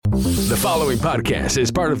The following podcast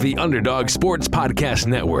is part of the Underdog Sports Podcast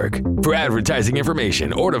Network. For advertising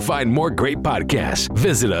information or to find more great podcasts,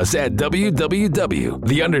 visit us at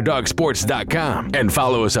www.theunderdogsports.com and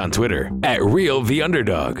follow us on Twitter at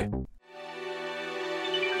RealTheUnderdog.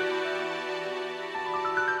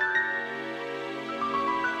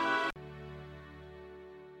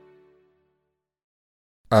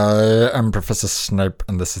 I am Professor Snape,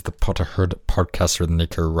 and this is the Potterhood podcast with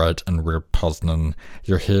Neko, Wright, and Will Posnan.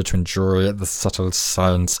 You're here to enjoy the subtle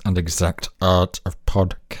science and exact art of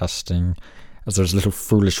podcasting. As there's a little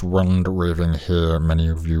foolish wand waving here, many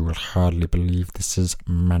of you will hardly believe this is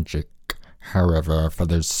magic. However, for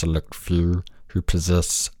those select few who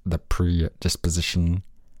possess the predisposition,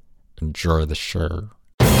 enjoy the show.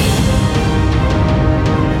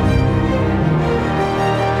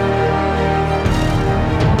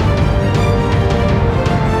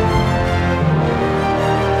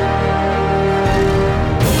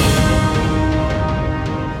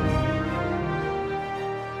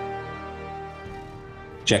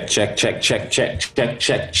 Check.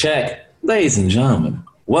 Ladies and gentlemen,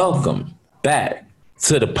 welcome back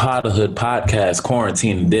to the Potterhood Podcast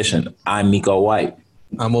Quarantine Edition. I'm Neko White.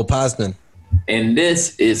 I'm Will Posnan. And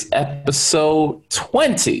this is episode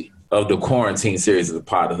 20 of the quarantine series of the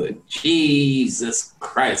Potterhood. Jesus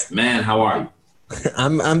Christ, man, how are you?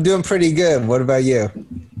 I'm doing pretty good. What about you?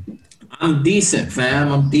 I'm decent,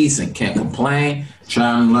 fam. I'm decent. Can't complain.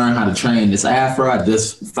 Trying to learn how to train this afro. I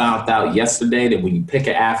just found out yesterday that when you pick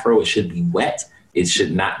an afro, it should be wet. It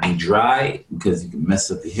should not be dry because you can mess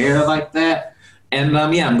up your hair like that. And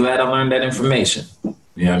I'm glad I learned that information.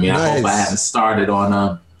 You know what I mean? Nice. I hope I haven't started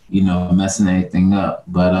on, messing anything up.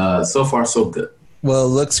 But so far, so good. Well, it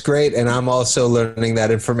looks great. And I'm also learning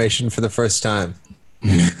that information for the first time.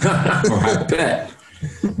 I bet.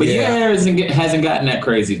 But your hair hasn't gotten that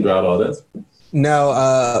crazy throughout all this.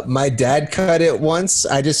 No, my dad cut it once.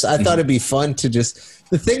 I thought it'd be fun to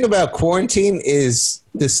the thing about quarantine is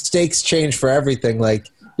the stakes change for everything. Like,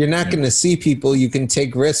 you're not going to see people. You can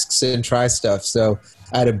take risks and try stuff. So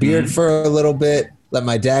I had a beard for a little bit, let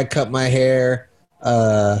my dad cut my hair.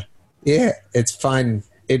 It's fine.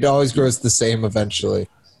 It always grows the same eventually.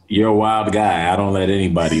 You're a wild guy. I don't let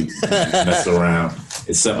anybody mess around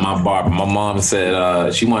except my barber. My mom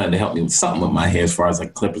said she wanted to help me with something with my hair as far as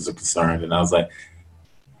like clippers are concerned. And I was like,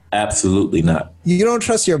 absolutely not. You don't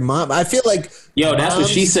trust your mom? I feel like... Yo, that's what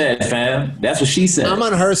she said, fam. That's what she said. I'm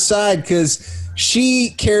on her side because she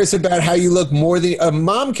cares about how you look more than... A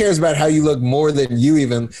mom cares about how you look more than you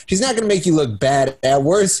even... She's not going to make you look bad. At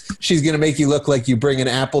worst, she's going to make you look like you bring an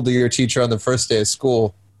apple to your teacher on the first day of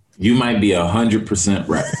school. You might be 100%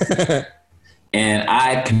 right. And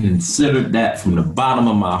I considered that from the bottom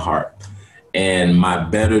of my heart. And my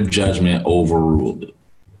better judgment overruled it.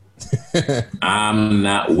 I'm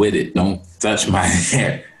not with it. Don't touch my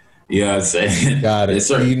hair. You know what I'm saying? Got it.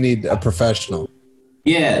 You need a professional.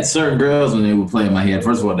 Yeah, certain girls, when they would play in my hair,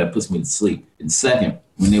 first of all, that puts me to sleep. And second,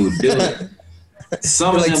 when they would do it,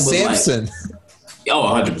 some of them was Samson. like... Oh,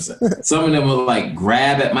 100%. Some of them would like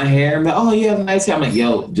grab at my hair and be like, oh, you have a nice hair. I'm like,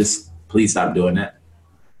 yo, just please stop doing that.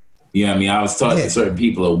 You know what I mean? I was talking to certain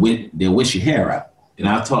people that they wish your hair out. And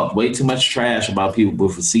I talked way too much trash about people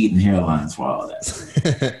with receding hairlines for all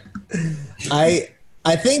that. I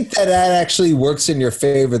think that actually works in your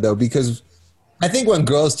favor, though, because I think when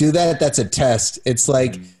girls do that, that's a test. It's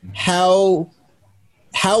like, how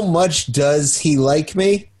much does he like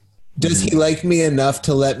me? Does he like me enough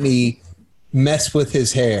to let me mess with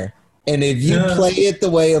his hair? And if you play it the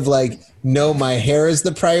way of like, no, my hair is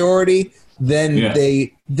the priority, then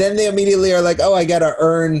they immediately are like, oh, I gotta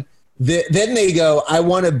earn. Then they go, I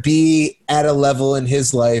want to be at a level in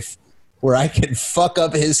his life where I can fuck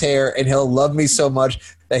up his hair and he'll love me so much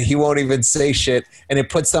that he won't even say shit, and it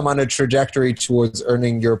puts them on a trajectory towards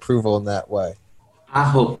earning your approval in that way. I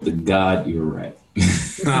hope to God you're right.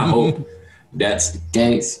 I hope that's the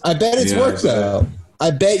case. I bet it's worked though. I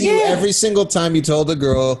bet you every single time you told a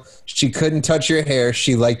girl she couldn't touch your hair,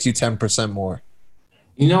 she liked you 10% more.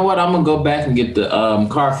 You know what? I'm going to go back and get the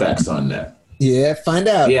Carfax on that. Yeah, find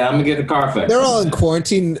out. Yeah, I'm going to get the Carfax. They're all in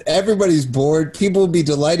quarantine. Everybody's bored. People will be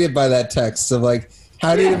delighted by that text of like,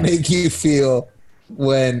 how did it make you feel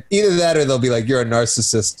when either that or they'll be like, you're a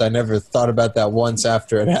narcissist. I never thought about that once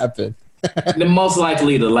after it happened. The most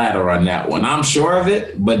likely the latter on that one. I'm sure of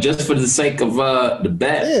it, but just for the sake of the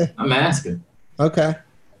bet, I'm asking. Okay.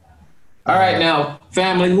 All right, now,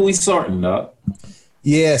 family, who we sorting up?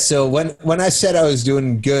 Yeah, so when I said I was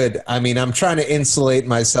doing good, I mean, I'm trying to insulate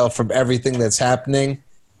myself from everything that's happening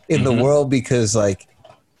in the world because, like,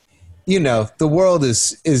 you know, the world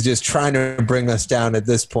is just trying to bring us down at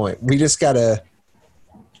this point. We just got to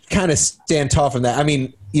kind of stand tall from that. I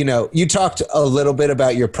mean, you know, you talked a little bit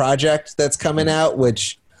about your project that's coming out,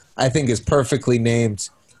 which I think is perfectly named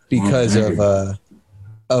because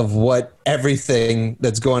of what everything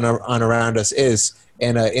that's going on around us is.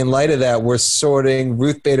 And in light of that, we're sorting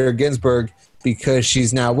Ruth Bader Ginsburg because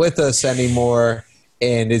she's not with us anymore.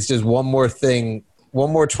 And it's just one more thing,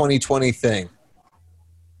 one more 2020 thing.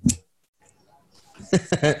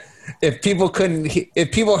 If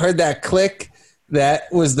people heard that click,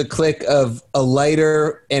 that was the click of a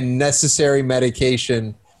lighter and necessary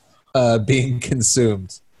medication being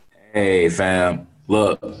consumed. Hey, fam,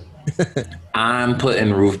 look, I'm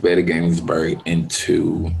putting Ruth Bader Ginsburg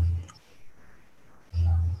into,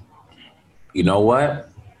 you know what?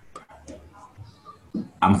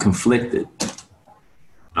 I'm conflicted.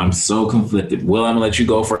 I'm so conflicted. Will, I'm gonna let you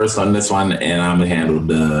go first on this one, and I'm gonna handle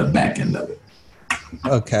the back end of it.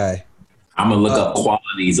 Okay. I'm gonna look up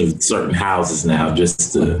qualities of certain houses now,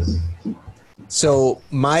 just to. So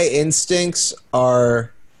my instincts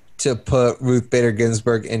are to put Ruth Bader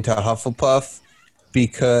Ginsburg into Hufflepuff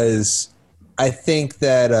because I think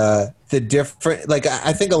that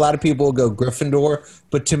I think a lot of people will go Gryffindor,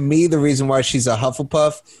 but to me, the reason why she's a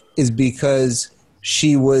Hufflepuff is because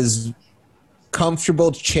she was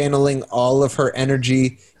comfortable channeling all of her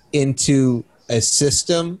energy into a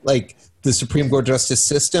system, like the Supreme Court justice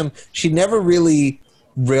system. She never really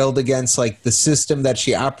railed against like the system that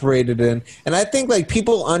she operated in. And I think like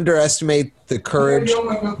people underestimate the courage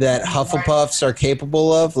that Hufflepuffs are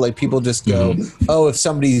capable of. Like people just go, oh, if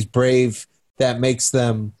somebody's brave, that makes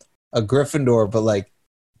them a Gryffindor. But like,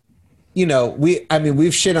 you know,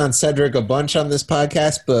 we've shit on Cedric a bunch on this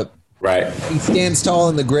podcast, but right, he stands tall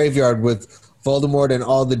in the graveyard with Voldemort and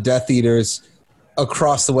all the Death Eaters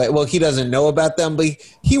across the way. Well, he doesn't know about them, but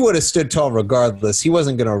he would have stood tall regardless. He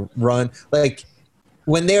wasn't going to run. Like,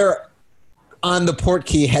 when they're on the port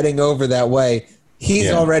key heading over that way,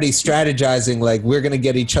 he's already strategizing, like, we're going to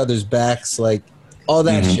get each other's backs, like, all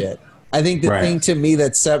that shit. I think the thing to me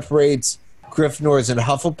that separates Gryffindors and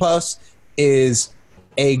Hufflepuffs is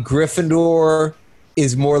a Gryffindor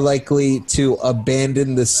is more likely to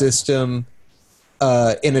abandon the system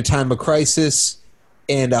in a time of crisis,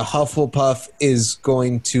 and a Hufflepuff is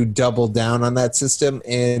going to double down on that system.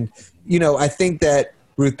 And, you know, I think that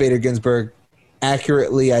Ruth Bader Ginsburg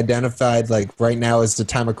accurately identified, like, right now is the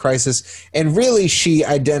time of crisis. And really, she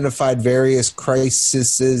identified various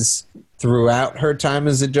crises throughout her time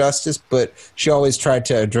as a justice, but she always tried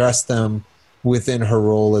to address them within her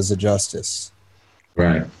role as a justice.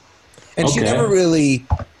 Right. And she never really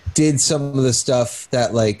did some of the stuff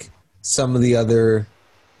that, like, some of the other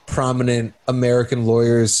prominent American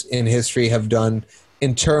lawyers in history have done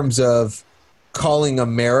in terms of calling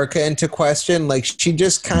America into question. Like, she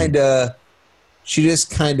just kind of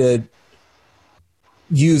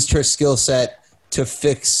used her skill set to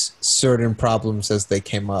fix certain problems as they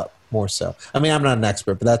came up, more so. I mean, I'm not an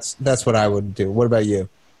expert, but that's what I would do. What about you?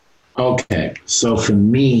 Okay, so for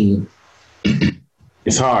me,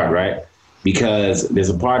 it's hard, right? Because there's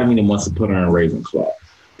a part of me that wants to put her in Ravenclaw.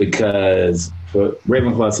 Because for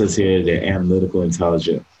Ravenclaw says here they're analytical,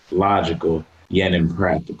 intelligent, logical, yet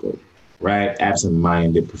impractical, right?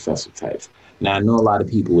 Absent-minded professor types. Now, I know a lot of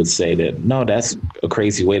people would say that, no, that's a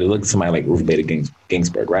crazy way to look at somebody like Ruth Bader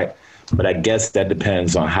Ginsburg, right? But I guess that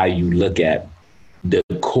depends on how you look at the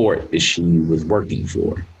court that she was working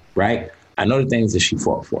for, right? I know the things that she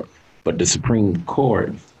fought for, but the Supreme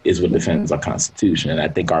Court is what defends our Constitution. And I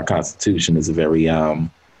think our Constitution is a very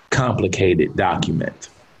complicated document.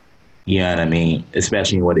 You know what I mean?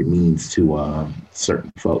 Especially what it means to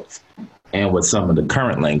certain folks and what some of the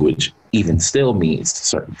current language even still means to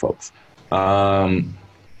certain folks.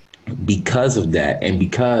 Because of that, and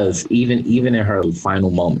because even in her final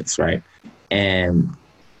moments, right? And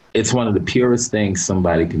it's one of the purest things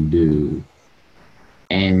somebody can do.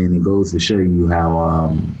 And it goes to show you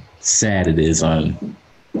how sad it is on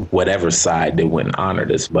whatever side they wouldn't honor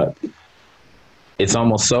this. But it's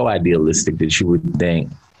almost so idealistic that you would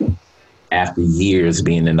think, after years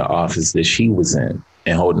being in the office that she was in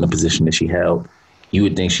and holding the position that she held, you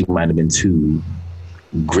would think she might have been too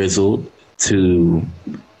grizzled to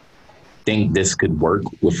think this could work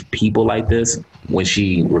with people like this when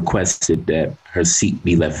she requested that her seat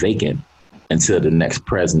be left vacant until the next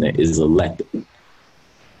president is elected.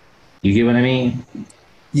 You get what I mean?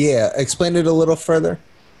 Yeah, explain it a little further.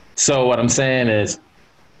 So what I'm saying is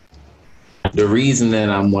the reason that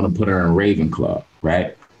I want to put her in Ravenclaw,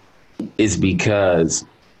 right, is because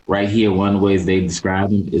right here, one of the ways they describe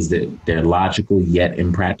them is that they're logical yet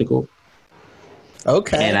impractical.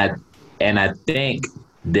 Okay. And I think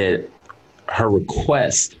that her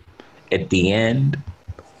request at the end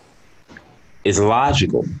is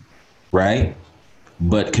logical, right?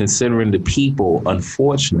 But considering the people,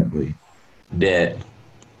 unfortunately, that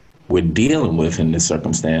we're dealing with in this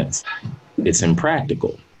circumstance, it's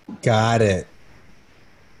impractical. Got it.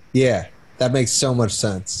 Yeah, that makes so much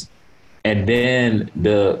sense. And then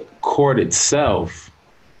the court itself,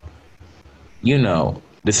 you know,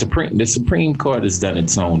 the Supreme Court has done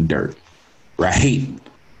its own dirt, right?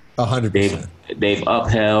 100%. They've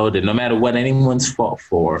upheld, and no matter what anyone's fought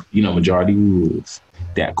for, you know, majority rules,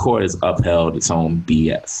 that court has upheld its own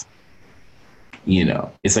BS. You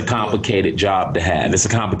know, it's a complicated job to have. It's a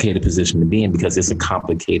complicated position to be in because it's a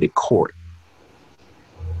complicated court.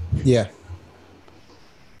 Yeah.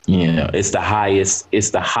 You know, it's the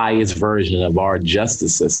highest version of our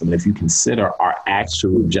justice system. If you consider our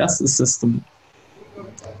actual justice system,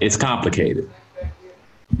 it's complicated.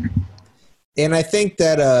 And I think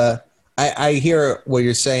that I hear what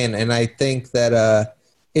you're saying, and I think that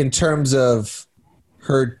in terms of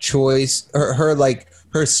her choice,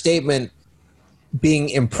 her statement being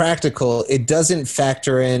impractical, it doesn't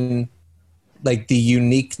factor in like the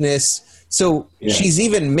uniqueness. So she's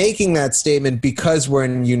even making that statement because we're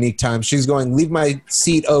in unique times. She's going, leave my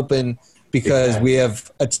seat open because we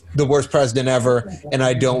have the worst president ever, and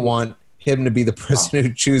I don't want him to be the person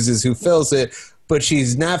who chooses who fills it. But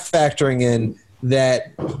she's not factoring in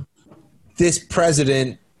that this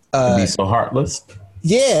president be so heartless.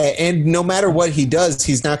 Yeah, and no matter what he does,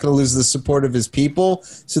 he's not going to lose the support of his people.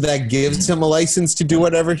 So that gives him a license to do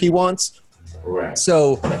whatever he wants. Right.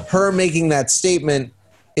 So her making that statement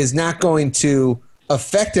is not going to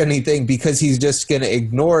affect anything because he's just going to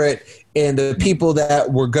ignore it. And the people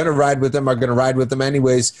that were going to ride with him are going to ride with him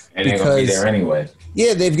anyways. And they're going to be there anyway.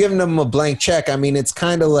 Yeah, they've given him a blank check. I mean, it's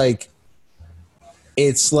kind of like,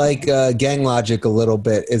 it's like gang logic a little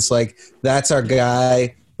bit. It's like, that's our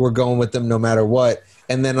guy. We're going with them no matter what.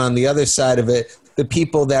 And then on the other side of it, the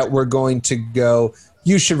people that were going to go,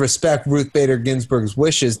 you should respect Ruth Bader Ginsburg's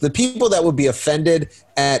wishes. The people that would be offended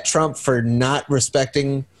at Trump for not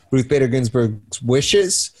respecting Ruth Bader Ginsburg's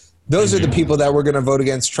wishes, those are the people that were going to vote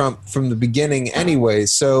against Trump from the beginning anyway.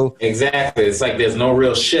 So exactly. It's like there's no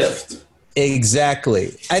real shift.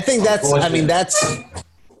 Exactly. I think that's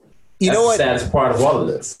know what? The saddest part of all of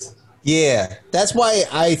this. Yeah. That's why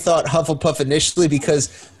I thought Hufflepuff initially,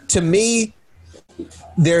 because to me,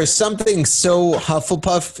 there's something so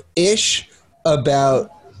Hufflepuff-ish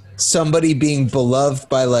about somebody being beloved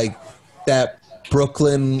by like that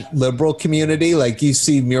Brooklyn liberal community. Like you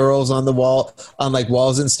see murals on the wall, on like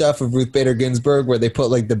walls and stuff of Ruth Bader Ginsburg where they put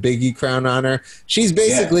like the Biggie crown on her. She's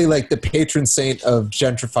basically like the patron saint of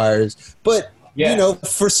gentrifiers. But, you know,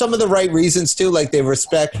 for some of the right reasons too, like they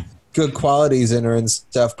respect good qualities in her and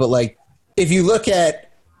stuff. But like if you look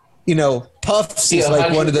at, you know, Puffs is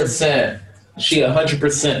like one of the... She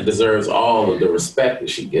 100% deserves all of the respect that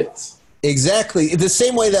she gets. Exactly. The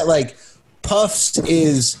same way that like Puffs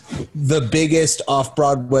is the biggest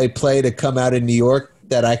off-Broadway play to come out in New York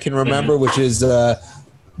that I can remember, which is the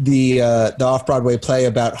off-Broadway play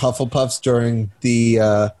about Hufflepuffs during the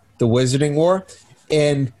Wizarding War.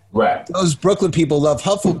 And those Brooklyn people love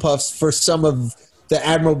Hufflepuffs for some of the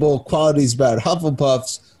admirable qualities about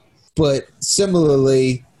Hufflepuffs, but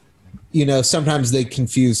similarly, you know, sometimes they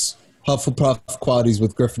confuse Hufflepuff qualities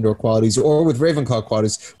with Gryffindor qualities or with Ravenclaw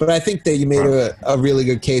qualities. But I think that you made a really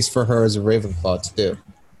good case for her as a Ravenclaw too.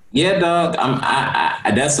 Yeah, dog.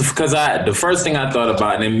 That's because the first thing I thought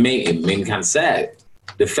about, and it made me kind of sad,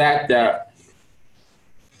 the fact that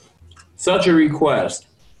such a request,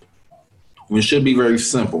 which should be very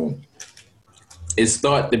simple, is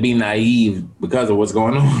thought to be naive because of what's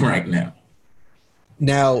going on right now.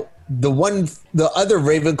 Now, the other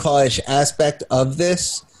Ravenclaw-ish aspect of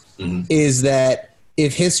this is that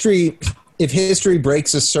if history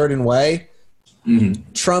breaks a certain way,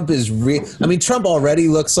 Trump is Trump already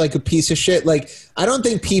looks like a piece of shit. Like, I don't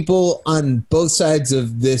think people on both sides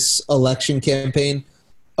of this election campaign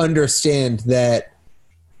understand that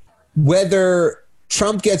whether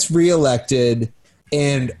Trump gets reelected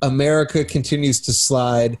and America continues to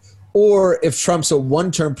slide, or if Trump's a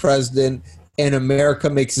one-term president and America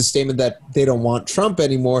makes a statement that they don't want Trump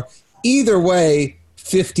anymore, either way,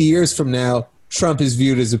 50 years from now, Trump is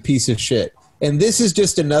viewed as a piece of shit. And this is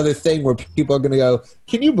just another thing where people are going to go,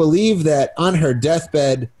 can you believe that on her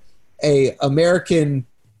deathbed, a American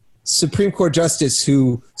Supreme Court justice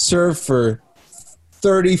who served for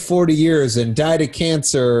 30, 40 years and died of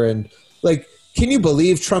cancer, and like, can you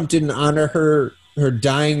believe Trump didn't honor her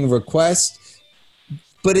dying request?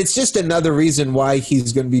 But it's just another reason why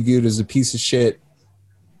he's going to be viewed as a piece of shit.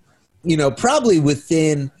 You know, probably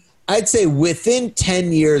within, I'd say within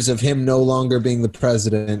 10 years of him no longer being the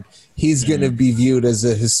president, he's going to be viewed as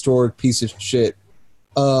a historic piece of shit.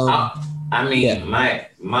 I mean, my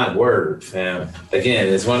word, fam. Again,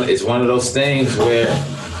 it's one of those things where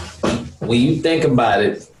when you think about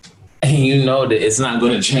it and you know that it's not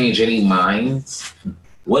going to change any minds,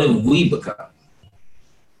 what have we become?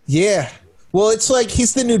 Yeah. Well, it's like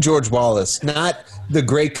he's the new George Wallace, not the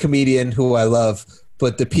great comedian who I love,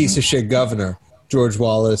 but the piece of shit governor, George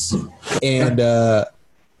Wallace. And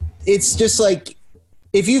it's just like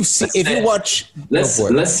if you watch,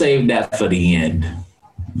 let's save that for the end.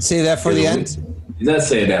 Say that for the end. Let's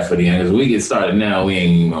say that for the end because we get started now. We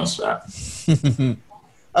ain't even gonna stop.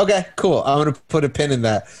 Okay, cool. I'm gonna put a pin in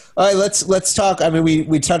that. All right, let's talk. I mean,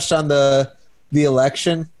 we touched on the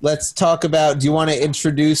election. Let's talk about. Do you want to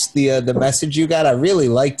introduce the message you got? I really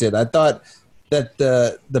liked it. I thought that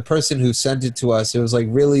the person who sent it to us, it was like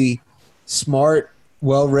really smart,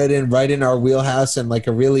 well written, right in our wheelhouse, and like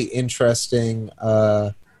a really interesting.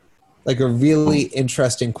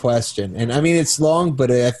 Question. And I mean, it's long, but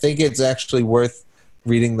I think it's actually worth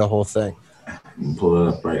reading the whole thing. I'm pull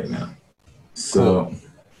it up right now. So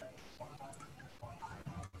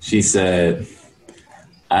she said,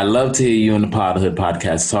 I love to hear you on the Potterhood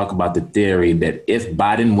podcast talk about the theory that if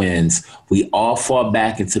Biden wins, we all fall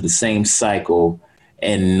back into the same cycle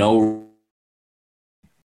and no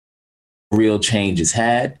real change is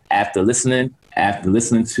had. After listening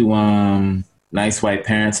to Nice White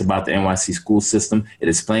Parents about the NYC school system, it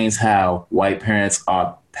explains how white parents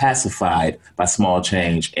are pacified by small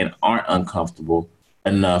change and aren't uncomfortable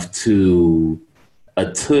enough to I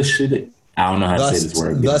don't know how to say this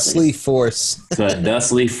word. Thusly force.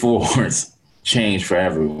 Thusly force change for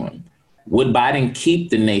everyone. Would Biden keep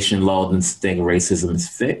the nation lulled into thinking racism is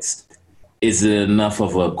fixed? Is it enough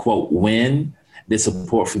of a, quote, win? The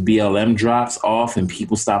support for BLM drops off and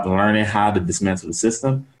people stop learning how to dismantle the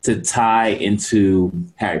system. To tie into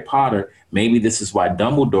Harry Potter, maybe this is why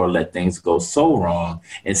Dumbledore let things go so wrong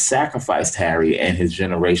and sacrificed Harry and his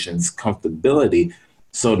generation's comfortability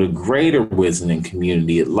so the greater Wizarding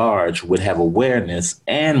community at large would have awareness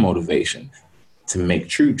and motivation to make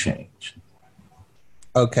true change.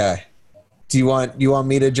 Okay. Do you want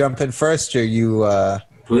me to jump in first or you?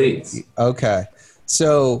 Please. Okay.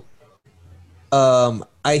 So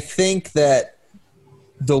I think that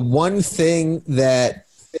the one thing that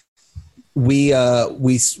we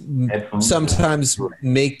sometimes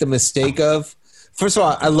make the mistake of, first of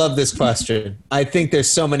all, I love this question. I think there's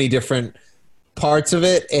so many different parts of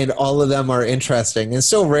it and all of them are interesting. It's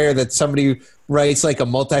so rare that somebody writes like a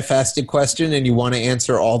multifaceted question and you want to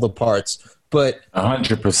answer all the parts. But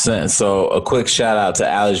 100%. So a quick shout out to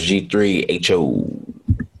Alice G3HO.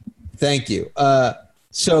 Thank you.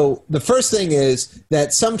 So the first thing is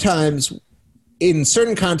that sometimes in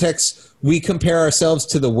certain contexts, we compare ourselves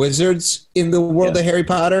to the wizards in the world of Harry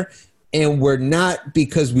Potter, and we're not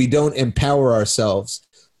because we don't empower ourselves.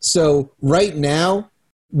 So right now,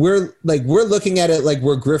 we're looking at it like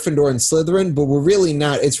we're Gryffindor and Slytherin, but we're really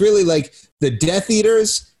not. It's really like the Death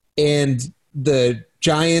Eaters and the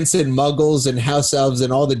Giants and Muggles and House Elves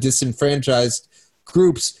and all the disenfranchised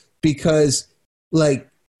groups because, like,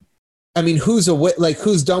 I mean, who's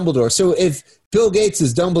Dumbledore? So if Bill Gates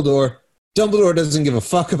is Dumbledore, Dumbledore doesn't give a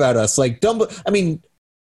fuck about us. Like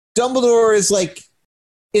Dumbledore is like,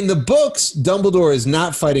 in the books, Dumbledore is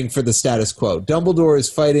not fighting for the status quo. Dumbledore is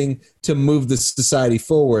fighting to move the society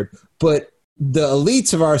forward. But the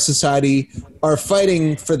elites of our society are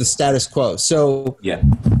fighting for the status quo. So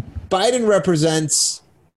Biden represents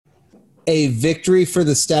a victory for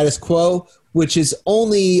the status quo, which is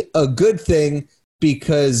only a good thing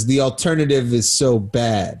because the alternative is so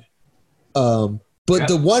bad. But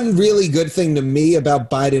the one really good thing to me about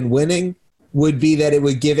Biden winning would be that it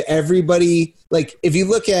would give everybody, like, if you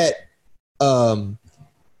look at,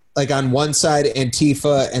 like, on one side,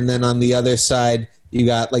 Antifa, and then on the other side, you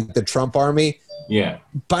got, like, the Trump army. Yeah.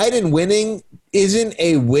 Biden winning isn't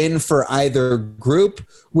a win for either group,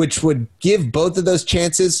 which would give both of those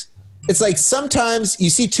chances. It's like sometimes you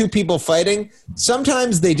see two people fighting.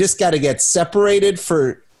 Sometimes they just got to get separated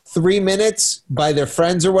for 3 minutes by their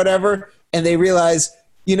friends or whatever, and they realize,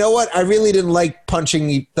 you know what? I really didn't like punching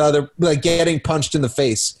the other, like getting punched in the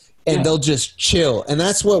face, and they'll just chill. And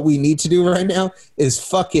that's what we need to do right now is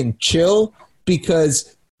fucking chill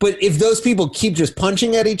but if those people keep just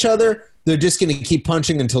punching at each other, they're just going to keep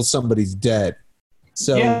punching until somebody's dead.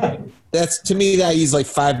 So that's, to me, that I use like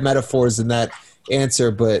 5 metaphors in that answer.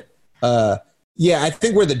 But Yeah, I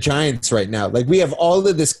think we're the Giants right now. Like, we have all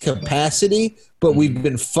of this capacity, but we've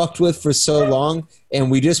been fucked with for so long, and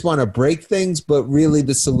we just want to break things, but really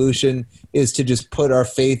the solution is to just put our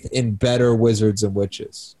faith in better wizards and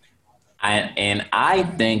witches. I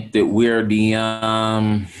think that we're the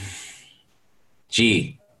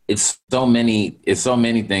it's so many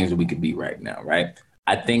things that we could be right now, right?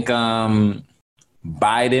 I think Biden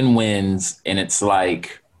wins, and it's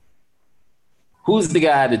like, who's the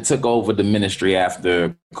guy that took over the ministry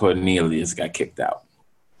after Cornelius got kicked out?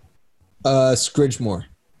 Scridgemore.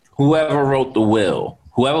 Whoever wrote the will,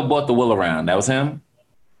 whoever brought the will around, that was him?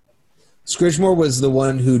 Scridgemore was the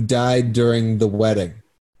one who died during the wedding.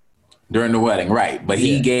 During the wedding, right. But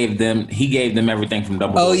he gave them everything from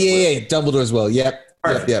Dumbledore's will. Yeah. Dumbledore's will. Yep.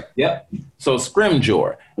 Yep. So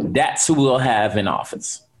Scrimgeour, that's who we'll have in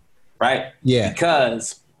office, right? Yeah.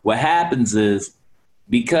 Because what happens is,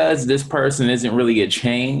 because this person isn't really a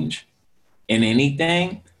change in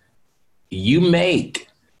anything, you make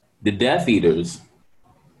the Death Eaters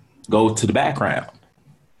go to the background.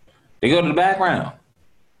 They go to the background.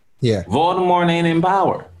 Yeah. Voldemort ain't in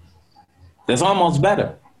power. That's almost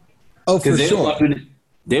better. Oh, for sure.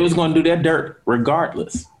 They was going to do their dirt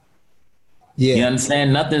regardless. Yeah. You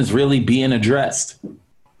understand? Nothing's really being addressed.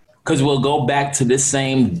 Because we'll go back to this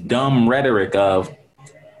same dumb rhetoric of,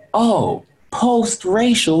 oh,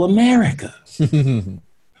 post-racial America.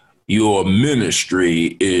 Your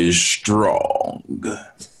ministry is strong.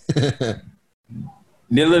 They're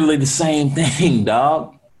literally the same thing,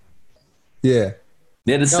 dog. Yeah.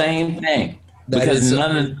 They're the same thing. Because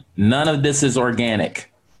none of this is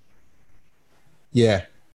organic. Yeah.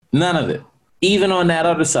 None of it. Even on that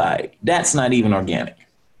other side, that's not even organic.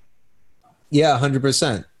 Yeah,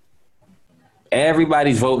 100%.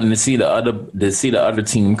 Everybody's voting to see the other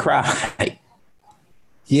team cry.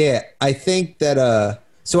 Yeah, I think that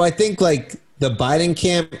so I think like the Biden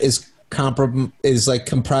camp is like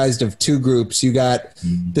comprised of two groups. You got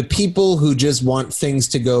the people who just want things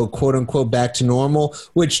to go quote unquote back to normal,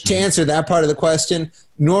 which, to answer that part of the question,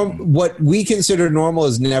 what we consider normal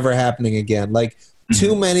is never happening again. Like,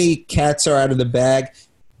 too many cats are out of the bag.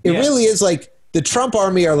 It really is like the Trump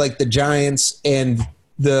army are like the Giants, and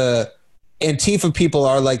the Antifa people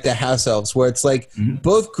are like the house elves, where it's like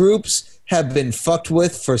both groups have been fucked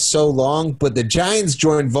with for so long, but the Giants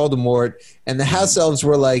joined Voldemort, and the house elves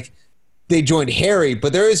were like, they joined Harry,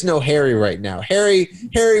 but there is no Harry right now. Harry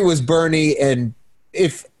was Bernie, and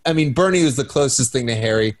Bernie was the closest thing to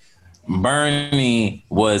Harry. Bernie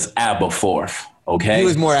was Aberforth. Okay, he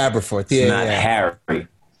was more Aberforth. Yeah, not Harry.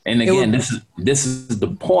 And again, this is the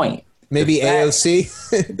point. Maybe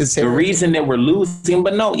AOC. The reason that we're losing,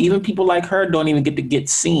 but no, even people like her don't even get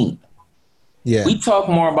seen. Yeah, we talk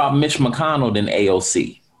more about Mitch McConnell than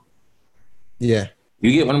AOC. Yeah,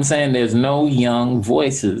 you get what I'm saying? There's no young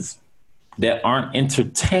voices that aren't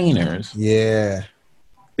entertainers. Yeah,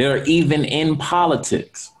 they're even in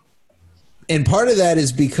politics. And part of that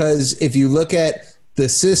is because if you look at the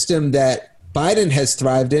system that Biden has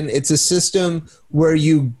thrived in, it's a system where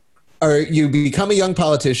you become a young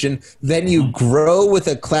politician, then you grow with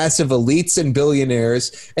a class of elites and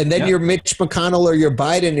billionaires, and then you're Mitch McConnell or you're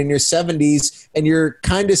Biden in your 70s, and you're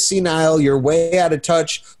kind of senile, you're way out of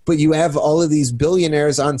touch, but you have all of these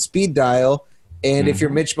billionaires on speed dial. And if you're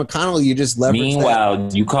Mitch McConnell, you just leverage Meanwhile,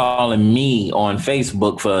 you calling me on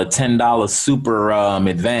Facebook for a $10 super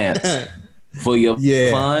advance for your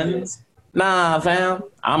funds? Nah, fam.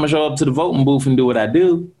 I'm going to show up to the voting booth and do what I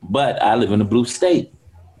do, but I live in a blue state.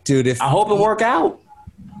 Dude, I hope it work out.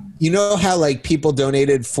 You know how like people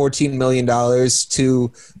donated $14 million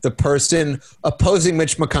to the person opposing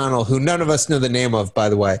Mitch McConnell, who none of us know the name of, by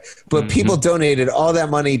the way, but people donated all that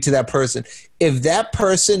money to that person. If that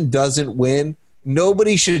person doesn't win,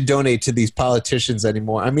 nobody should donate to these politicians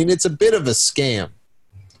anymore. I mean, it's a bit of a scam.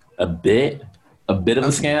 A bit of a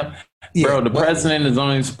scam? Yeah, bro, the president is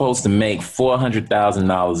only supposed to make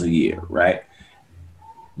 $400,000 a year, right?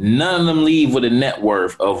 None of them leave with a net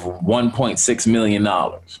worth of $1.6 million.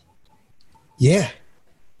 Yeah.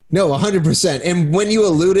 No, 100%. And when you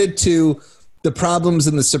alluded to the problems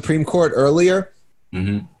in the Supreme Court earlier,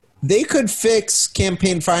 they could fix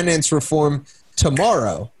campaign finance reform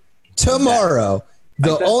tomorrow.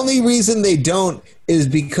 The only reason they don't is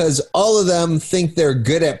because all of them think they're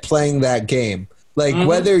good at playing that game. Like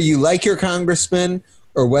whether you like your congressman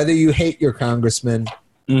or whether you hate your congressman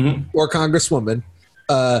or congresswoman,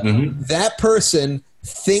 that person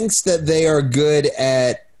thinks that they are good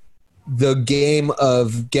at the game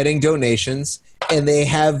of getting donations, and they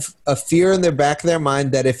have a fear in the back of their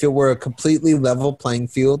mind that if it were a completely level playing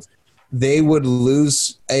field, they would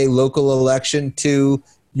lose a local election to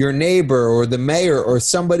your neighbor or the mayor or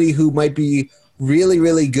somebody who might be really,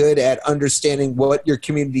 really good at understanding what your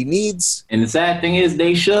community needs. And the sad thing is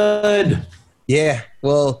they should. Yeah.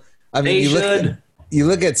 Well, I mean, They you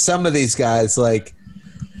look at some of these guys, like,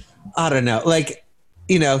 I don't know, like,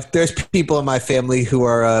 you know, there's people in my family who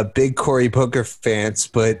are big Cory Booker fans,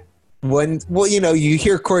 but you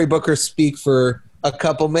hear Cory Booker speak for a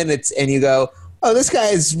couple minutes and you go, oh, this guy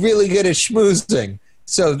is really good at schmoozing.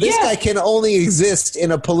 So this guy can only exist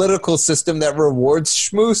in a political system that rewards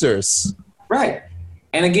schmoozers. Right.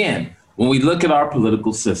 And again, when we look at our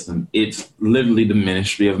political system, it's literally the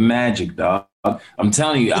Ministry of Magic, dog. I'm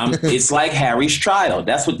telling you, it's like Harry's trial.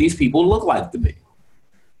 That's what these people look like to me.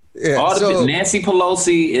 Yeah, Nancy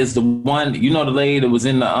Pelosi is the one, you know, the lady that was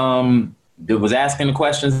in that was asking the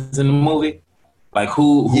questions in the movie, like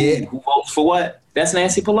who votes for what? That's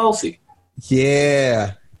Nancy Pelosi.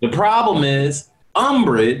 Yeah. The problem is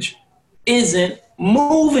Umbridge isn't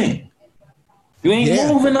moving. You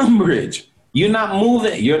ain't moving Umbridge. You're not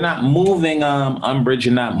moving Umbridge.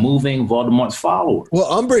 You're not moving Voldemort's followers.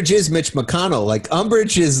 Well, Umbridge is Mitch McConnell. Like,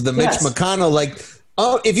 Umbridge is the Mitch McConnell. Like,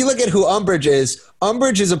 if you look at who Umbridge is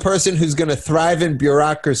a person who's going to thrive in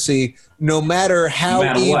bureaucracy no matter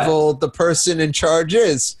how evil the person in charge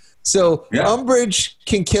is. So Umbridge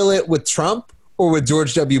can kill it with Trump or with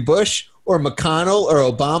George W. Bush or McConnell or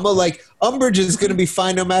Obama. Like, Umbridge is going to be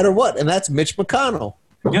fine no matter what, and that's Mitch McConnell.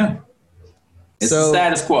 Yeah. It's the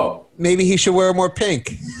status quo. Maybe he should wear more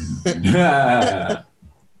pink. Dude,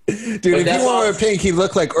 if he wore pink, he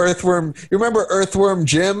looked like Earthworm. You remember Earthworm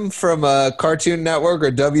Jim from Cartoon Network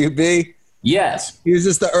or WB? Yes. He was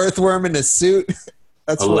just the Earthworm in a suit.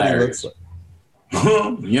 That's hilarious. What he looks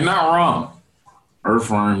like. You're not wrong.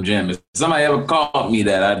 Earthworm Jim. If somebody ever called me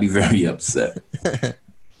that, I'd be very upset.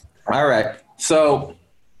 All right. So,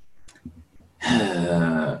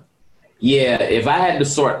 if I had to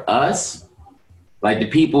sort us, like the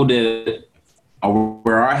people that are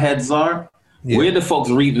where our heads are, we're the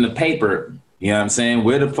folks reading the paper. You know what I'm saying?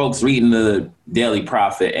 We're the folks reading the Daily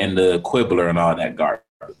Prophet and the Quibbler and all that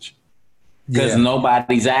garbage. Because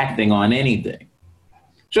nobody's acting on anything.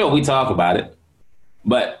 Sure, we talk about it,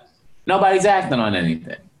 but nobody's acting on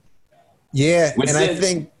anything. Yeah, I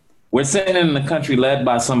think we're sitting in the country led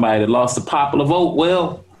by somebody that lost the popular vote,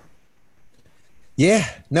 Will. Yeah,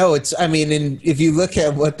 no, if you look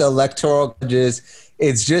at what the electoral is,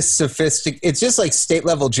 it's just sophisticated. It's just like state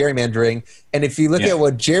level gerrymandering. And if you look at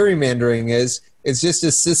what gerrymandering is, it's just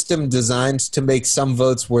a system designed to make some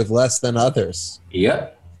votes worth less than others.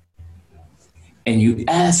 Yep. And you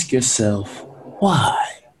ask yourself, why?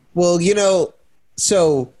 Well,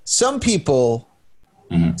 so some people,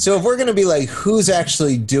 so if we're going to be like, who's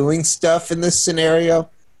actually doing stuff in this scenario?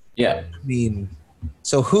 Yeah. I mean,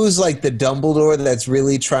 so who's like the Dumbledore that's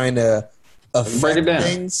really trying to affect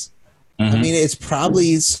things? I mean, it's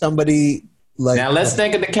probably somebody like... Now, let's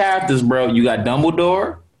think of the characters, bro. You got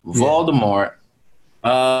Dumbledore, Voldemort,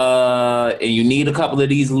 and you need a couple of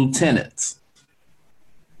these lieutenants.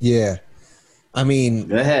 Yeah. I mean...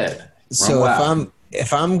 Go ahead. So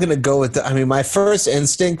if I'm going to go with... my first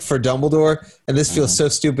instinct for Dumbledore, and this feels so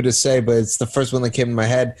stupid to say, but it's the first one that came in my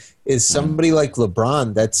head, is somebody like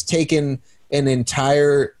LeBron that's taken an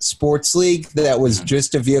entire sports league that was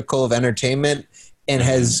just a vehicle of entertainment and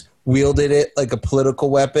has wielded it like a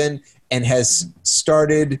political weapon and has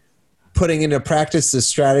started putting into practice the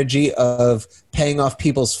strategy of paying off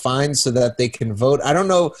people's fines so that they can vote. I don't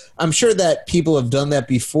know. I'm sure that people have done that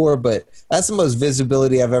before, but that's the most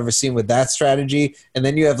visibility I've ever seen with that strategy. And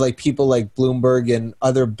then you have like people like Bloomberg and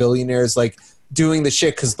other billionaires like doing the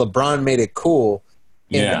shit because LeBron made it cool.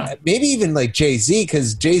 And maybe even like Jay-Z,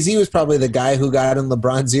 because Jay-Z was probably the guy who got in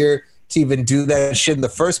LeBron's ear to even do that shit in the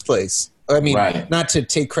first place. I mean, not to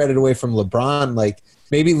take credit away from LeBron, like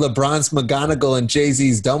maybe LeBron's McGonagall and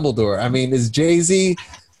Jay-Z's Dumbledore. I mean, if Jay-Z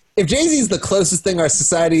is the closest thing our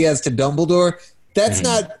society has to Dumbledore, that's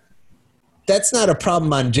not a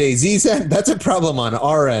problem on Jay-Z's end. That's a problem on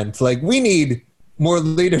our end. Like, we need more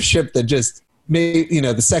leadership than just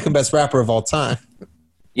the second best rapper of all time.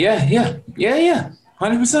 Yeah.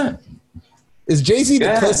 100%. Is Jay-Z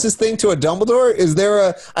the closest thing to a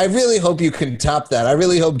Dumbledore? I really hope you can top that. I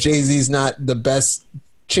really hope Jay-Z's not the best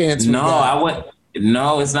chance.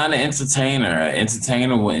 No, it's not an entertainer. An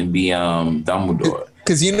entertainer wouldn't be Dumbledore.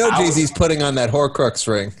 Because Jay-Z's putting on that Horcrux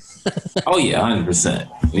ring. Oh, yeah,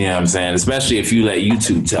 100%. You know what I'm saying? Especially if you let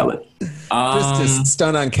YouTube tell it. Just to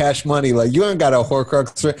stun on Cash Money. Like, you ain't got a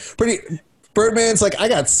Horcrux ring. Birdman's like, I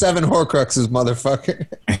got 7 Horcruxes, motherfucker.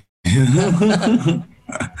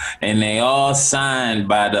 And they all signed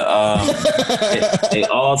by they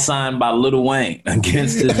all signed by Lil Wayne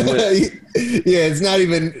against his will. Yeah, it's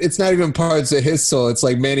not even parts of his soul. It's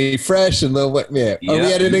like Manny Fresh and Lil Wayne. Yeah. Are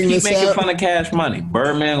we editing this out? Keep making fun of Cash Money.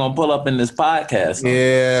 Birdman gonna pull up in this podcast.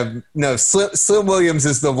 Yeah. No, Slim Williams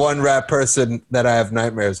is the one rap person that I have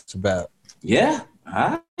nightmares about. Yeah.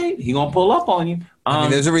 All right. He gonna pull up on you. I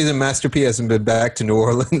mean, there's a reason Master P hasn't been back to New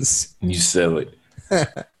Orleans. You silly.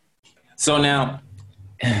 So now,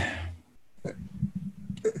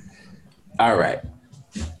 all right.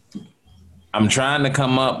 I'm trying to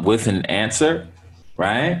come up with an answer,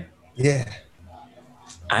 right? Yeah.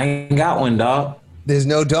 I ain't got one, dog. There's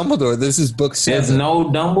no Dumbledore. This is book 7. There's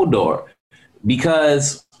no Dumbledore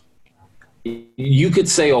because you could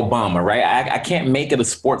say Obama, right? I can't make it a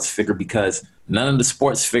sports figure because none of the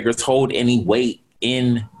sports figures hold any weight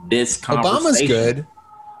in this conversation. Obama's good.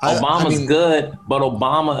 Obama's good, but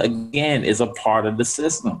Obama, again, is a part of the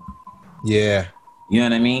system. Yeah. You know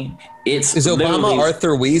what I mean? Is Obama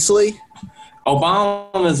Arthur Weasley?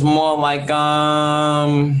 Obama is more like,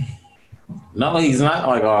 no, he's not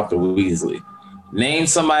like Arthur Weasley. Name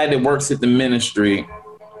somebody that works at the ministry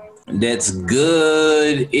that's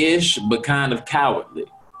good-ish, but kind of cowardly.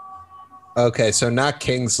 Okay, so not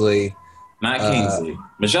Kingsley. Not Kingsley.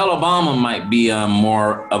 Michelle Obama might be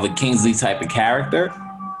more of a Kingsley type of character.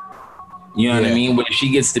 You know what I mean? Where she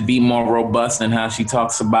gets to be more robust in how she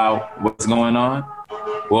talks about what's going on.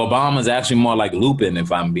 Well, Obama's actually more like Lupin,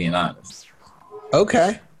 if I'm being honest.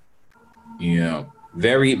 Okay. You know,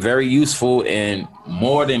 very, very useful and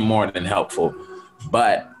more than helpful.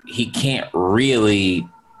 But he can't really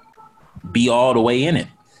be all the way in it.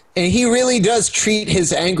 And he really does treat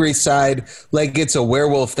his angry side like it's a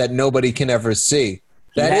werewolf that nobody can ever see.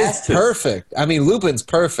 That is perfect. I mean, Lupin's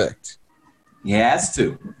perfect. He has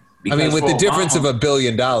to. I mean, with the difference of $1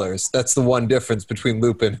 billion, that's the one difference between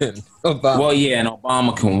Lupin and Obama. Well, yeah, and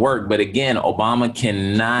Obama can work, but again, Obama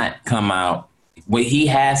cannot come out. Well, he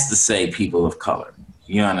has to say people of color.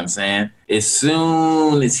 You know what I'm saying? As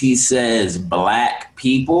soon as he says black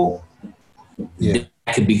people, that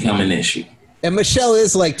could become an issue. And Michelle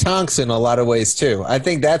is like Tonks in a lot of ways, too. I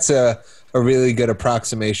think that's a really good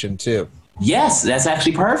approximation, too. Yes, that's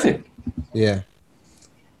actually perfect. Yeah.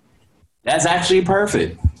 That's actually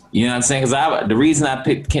perfect. You know what I'm saying? Because the reason I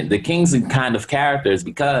picked the Kingsley kind of character is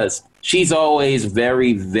because she's always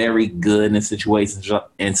very, very good in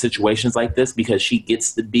situations like this because she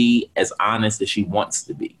gets to be as honest as she wants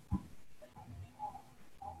to be.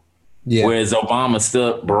 Yeah. Whereas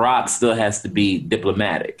Barack still has to be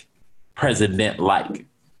diplomatic, president-like.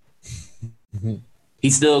 Mm-hmm. He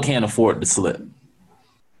still can't afford to slip.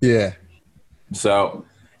 Yeah. So,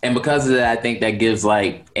 and because of that, I think that gives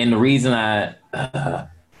and the reason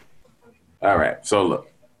all right, so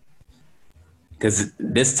look, because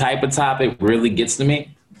this type of topic really gets to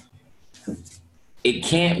me. It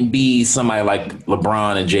can't be somebody like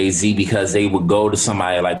LeBron and Jay-Z because they would go to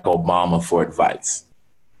somebody like Obama for advice,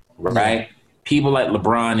 right? Yeah. People like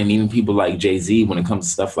LeBron and even people like Jay-Z, when it comes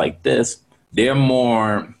to stuff like this, they're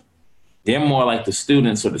more like the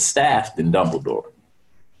students or the staff than Dumbledore.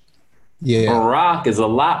 Yeah, Barack is a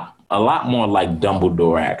lot more like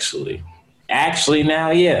Dumbledore, actually. Actually, now,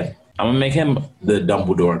 yeah. I'm going to make him the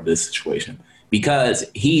Dumbledore of this situation because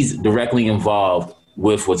he's directly involved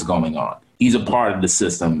with what's going on. He's a part of the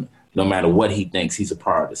system. No matter what he thinks, he's a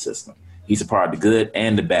part of the system. He's a part of the good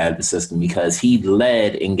and the bad of the system because he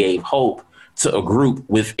led and gave hope to a group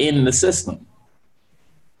within the system.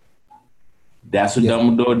 That's what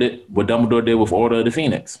Dumbledore did. What Dumbledore did with Order of the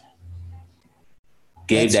Phoenix.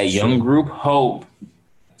 Gave that young group hope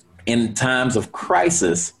in times of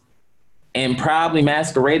crisis. And probably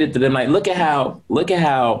masqueraded to them like, look at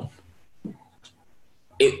how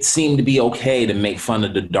it seemed to be okay to make fun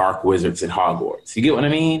of the dark wizards at Hogwarts. You get what I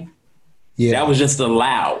mean? Yeah. That was just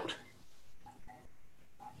allowed.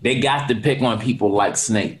 They got to pick on people like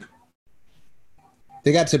Snape.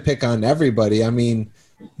 They got to pick on everybody. I mean,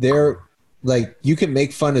 they're like, you can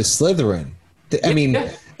make fun of Slytherin. I mean,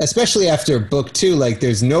 especially after book 2, like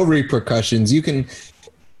there's no repercussions. You can,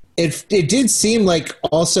 it did seem like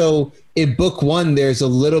also in book 1, there's a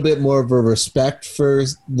little bit more of a respect for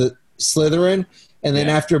the Slytherin. And then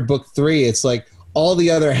after book 3, it's like all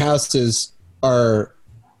the other houses are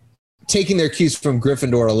taking their cues from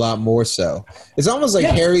Gryffindor a lot more so. It's almost like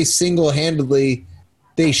Harry single-handedly,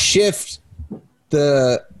 they shift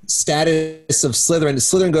the status of Slytherin.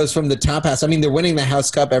 Slytherin goes from the top house. I mean, they're winning the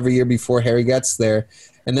House Cup every year before Harry gets there.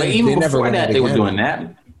 And then even before that, they were doing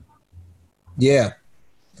that. Yeah.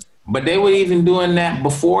 But they were even doing that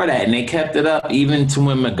before that, and they kept it up even to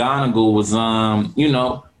when McGonagall was,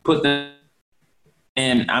 put them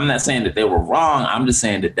And I'm not saying that they were wrong. I'm just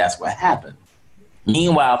saying that that's what happened.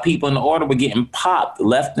 Meanwhile, people in the order were getting popped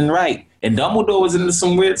left and right. And Dumbledore was into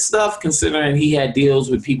some weird stuff, considering he had deals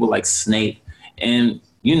with people like Snape and,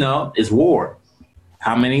 it's war.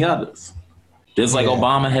 How many others? Just like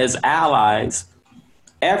Obama has allies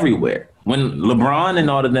everywhere. When LeBron and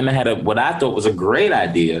all of them had what I thought was a great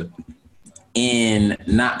idea in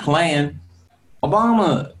not playing,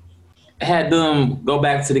 Obama had them go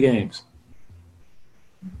back to the games.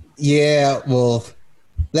 Yeah, well,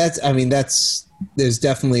 there's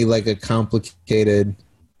definitely like a complicated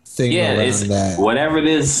thing around that. Whatever it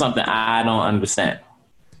is, something I don't understand.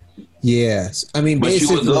 Yes. I mean, but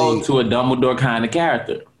basically, you would go to a Dumbledore kind of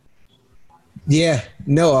character. Yeah,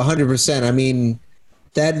 no, 100%. I mean,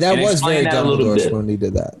 that was very Dumbledore when he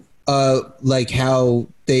did that. Like how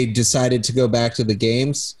they decided to go back to the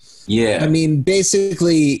games. Yeah. I mean,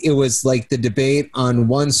 basically, it was like the debate on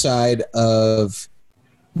one side of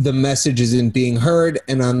the message isn't being heard,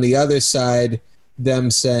 and on the other side, them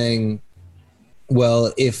saying,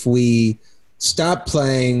 well, if we stop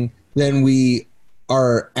playing, then we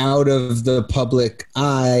are out of the public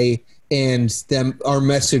eye, and our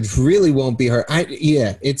message really won't be heard.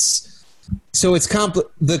 The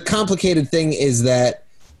complicated thing is that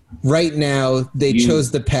right now they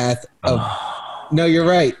chose the path of. No, you're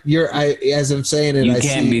right. As I'm saying it, you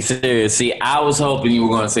can't be serious. See, I was hoping you were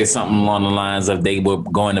going to say something along the lines of they were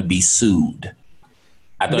going to be sued.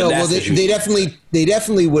 They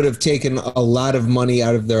definitely would have taken a lot of money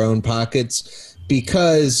out of their own pockets,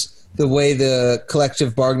 because the way the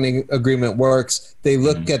collective bargaining agreement works, they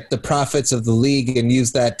look at the profits of the league and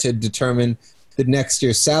use that to determine the next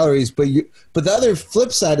year's salaries. But the other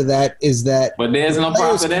flip side of that is that. But there's no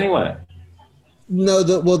profit anyway. No,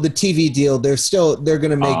 the TV deal, they're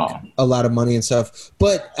going to make a lot of money and stuff.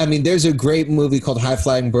 But I mean, there's a great movie called High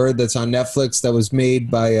Flying Bird that's on Netflix that was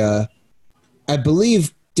made by, I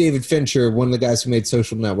believe, David Fincher, one of the guys who made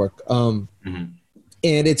Social Network. And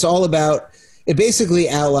it's all about, it basically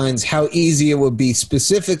outlines how easy it would be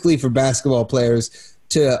specifically for basketball players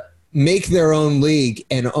to make their own league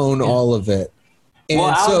and own all of it. And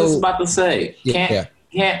I was just about to say,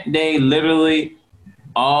 can't they literally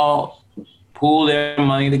all pool their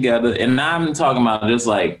money together? And I'm talking about just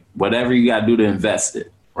like whatever you got to do to invest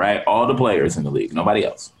it, right? All the players in the league, nobody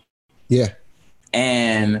else. Yeah.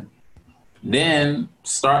 And then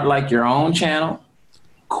start like your own channel,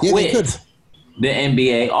 quit the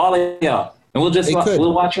NBA, all of y'all, and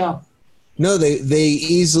we'll watch y'all. No, they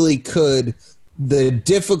easily could. The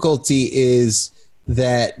difficulty is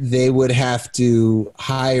that they would have to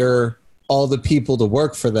hire all the people to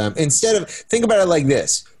work for them. Think about it like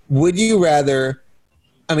this. Would you rather,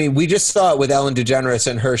 I mean, we just saw it with Ellen DeGeneres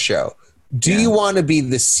and her show. Do you want to be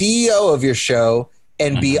the CEO of your show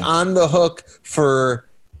and be on the hook for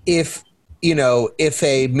if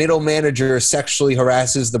a middle manager sexually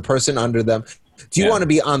harasses the person under them? Do you want to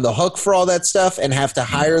be on the hook for all that stuff and have to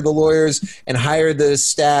hire the lawyers and hire the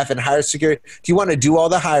staff and hire security? Do you want to do all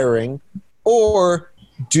the hiring? Or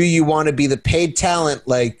do you want to be the paid talent?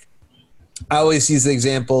 Like, I always use the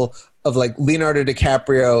example of like Leonardo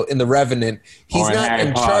DiCaprio in The Revenant. He's not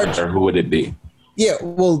in charge. Who would it be? Yeah,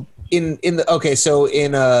 well, in the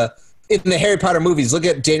Harry Potter movies, look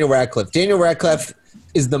at Daniel Radcliffe. Daniel Radcliffe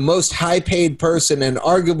is the most high-paid person and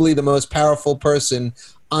arguably the most powerful person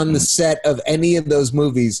on the set of any of those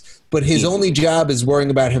movies, but his only job is worrying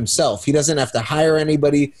about himself. He doesn't have to hire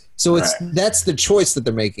anybody. So that's the choice that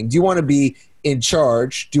they're making. Do you want to be in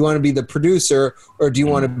charge? Do you want to be the producer, or do you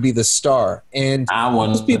want to be the star? And I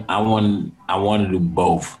want to do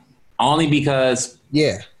both. Only because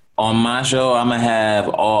on my show I'm gonna have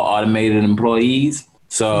all automated employees,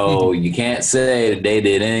 so you can't say that they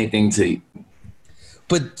did anything to you.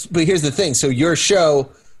 But here's the thing. So your show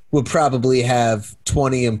would probably have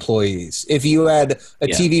 20 employees. If you had a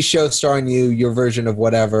TV show starring you, your version of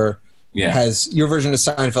whatever your version of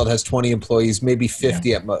Seinfeld has 20 employees, maybe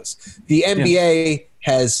 50 at most. The NBA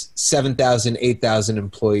has 7,000, 8,000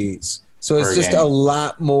 employees. So it's just a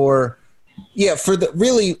lot more. Yeah,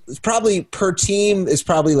 probably per team is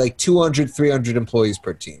probably like 200, 300 employees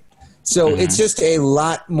per team. So it's just a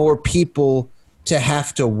lot more people to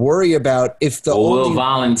have to worry about if the we'll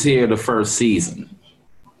volunteer the first season.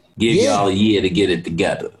 Give y'all a year to get it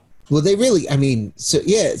together. Well, they really, I mean,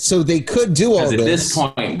 so they could do all this. At this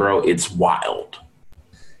point, bro, it's wild.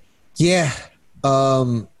 Yeah.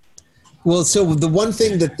 Well, so the one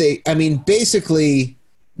thing that basically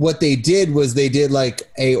what they did was they did like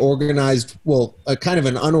a kind of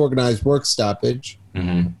an unorganized work stoppage.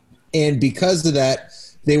 And because of that,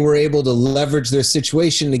 they were able to leverage their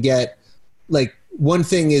situation to get like one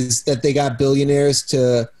thing is that they got billionaires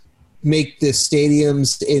to make the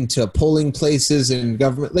stadiums into polling places and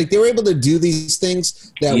government. Like, they were able to do these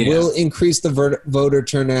things that will increase the voter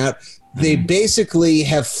turnout. They basically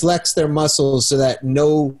have flexed their muscles so that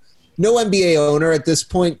no NBA owner at this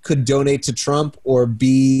point could donate to Trump or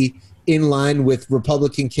be in line with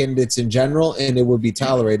Republican candidates in general, and it would be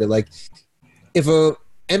tolerated. Like, if a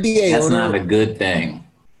NBA That's owner, not a good thing,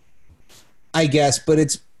 I guess, but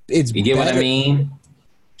it's you get better. what I mean?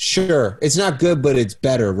 Sure, it's not good, but it's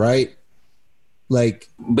better, right? Like,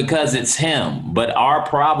 because it's him. But our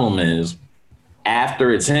problem is,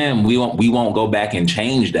 after it's him, we won't go back and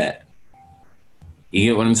change that. You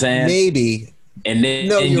get what I'm saying? Maybe. And then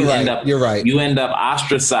You're right. You end up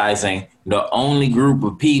ostracizing the only group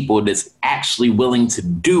of people that's actually willing to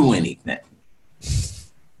do anything.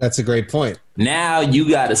 That's a great point. Now you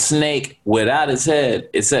got a snake without his head,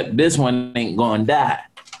 except this one ain't gonna die.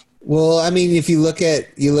 Well, I mean, if you look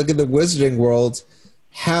at the Wizarding world,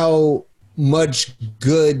 how much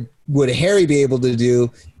good would Harry be able to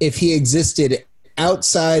do if he existed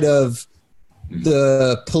outside of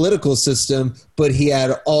the political system, but he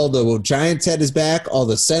had all the giants at his back, all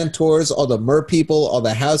the centaurs, all the mer people, all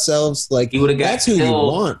the house elves? Like, that's who you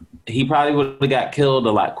want. He probably would have got killed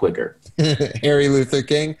a lot quicker. Harry Luther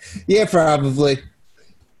King, yeah, probably.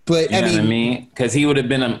 But you know what I mean? Because he would have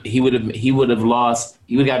been he would have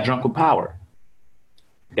got drunk with power.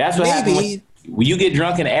 That's what happened when you get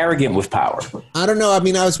drunk and arrogant with power. I don't know. I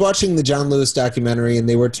mean, I was watching the John Lewis documentary, and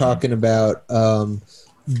they were talking about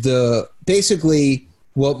basically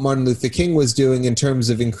what Martin Luther King was doing in terms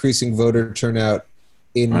of increasing voter turnout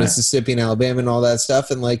in Mississippi and Alabama and all that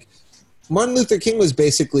stuff. And like, Martin Luther King was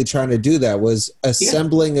basically trying to do that, was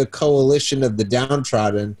assembling a coalition of the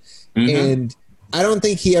downtrodden. And I don't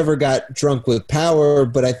think he ever got drunk with power,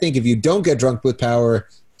 but I think if you don't get drunk with power,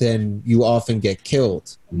 then you often get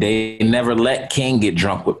killed. They never let King get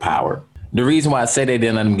drunk with power. The reason why I say they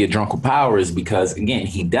didn't let him get drunk with power is because, again,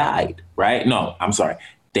 he died, right? No, I'm sorry.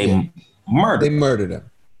 They murdered him.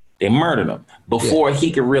 They murdered him before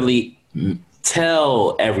he could really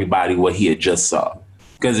tell everybody what he had just saw.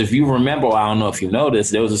 Because if you remember, I don't know if you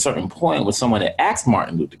noticed, there was a certain point where someone had asked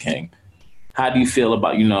Martin Luther King, how do you feel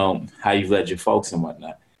about, how you've led your folks and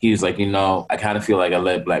whatnot? He was like, I kind of feel like I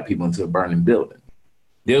led black people into a burning building.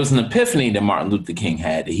 There was an epiphany that Martin Luther King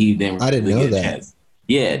had that he didn't really get a chance.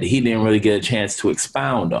 Yeah, that he didn't really get a chance to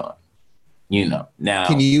expound on. Now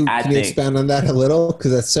can you expound on that a little?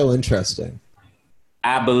 Because that's so interesting.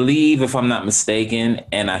 I believe, if I'm not mistaken,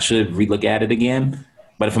 and I should relook at it again,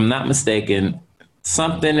 but if I'm not mistaken,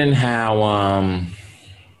 something in how I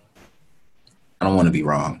don't want to be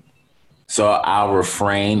wrong, so I'll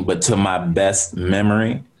refrain. But to my best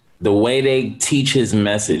memory, the way they teach his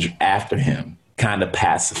message after him kind of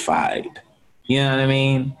pacified, you know what I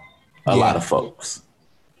mean? A lot of folks.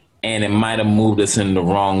 And it might have moved us in the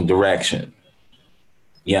wrong direction.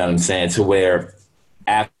 You know what I'm saying? To where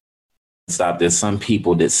after stop, there's some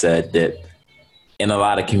people that said that in a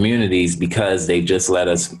lot of communities, because they just let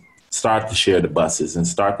us start to share the buses and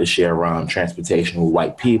start to share transportation with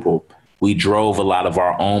white people, we drove a lot of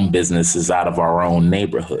our own businesses out of our own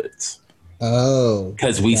neighborhoods. Oh.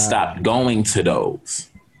 Because we stopped going to those.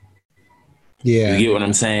 Yeah. You get what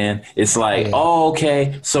I'm saying? It's like,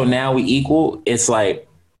 okay, so now we equal. It's like,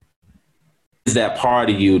 is that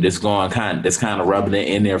part of you that's kind of rubbing it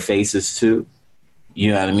in their faces too?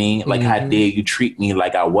 You know what I mean? Like, how dare you treat me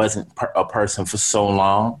like I wasn't a person for so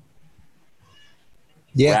long?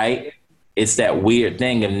 Yeah. Right? It's that weird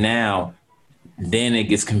thing of now, then it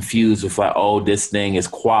gets confused with like, oh, this thing is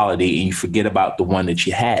quality, and you forget about the one that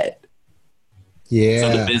you had. Yeah.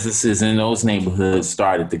 So the businesses in those neighborhoods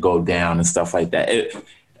started to go down and stuff like that.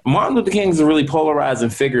 Martin Luther King is a really polarizing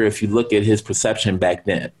figure if you look at his perception back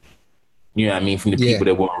then. You know what I mean? From the people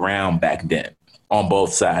that were around back then on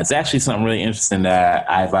both sides. Actually, something really interesting that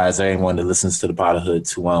I advise everyone that listens to the Potterhood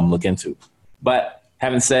to look into. But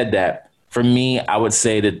having said that, for me, I would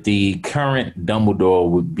say that the current Dumbledore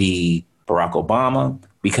would be Barack Obama,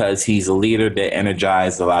 because he's a leader that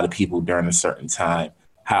energized a lot of people during a certain time.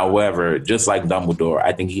 However, just like Dumbledore,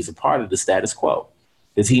 I think he's a part of the status quo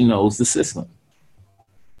because he knows the system.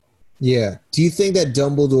 Yeah. Do you think that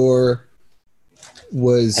Dumbledore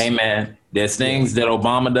was... Hey, man, there's things that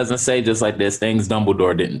Obama doesn't say, just like there's things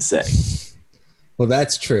Dumbledore didn't say. Well,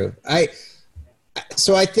 that's true.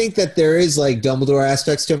 So I think that there is like Dumbledore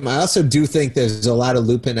aspects to him. I also do think there's a lot of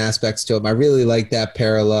Lupin aspects to him. I really like that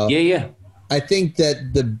parallel. Yeah. I think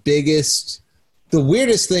that the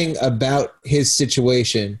weirdest thing about his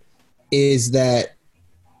situation is that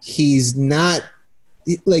he's not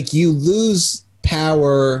like, you lose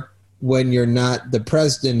power when you're not the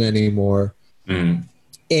president anymore.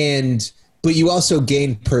 But you also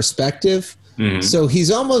gain perspective. So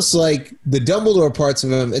he's almost like the Dumbledore parts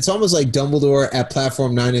of him. It's almost like Dumbledore at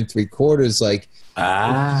platform 9 3/4. Like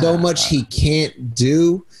so much he can't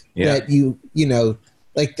do that you know,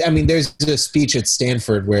 like, I mean, there's a speech at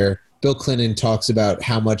Stanford where Bill Clinton talks about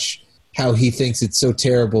how he thinks it's so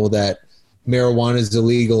terrible that marijuana is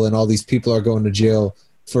illegal and all these people are going to jail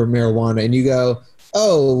for marijuana. And you go,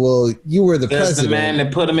 oh, well, you were the president. That's the man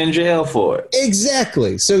that put him in jail for it.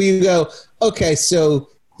 Exactly. So you go, okay, so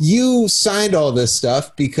you signed all this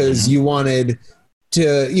stuff because you wanted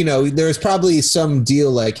to, you know, there's probably some deal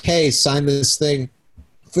like, hey, sign this thing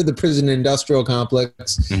for the prison industrial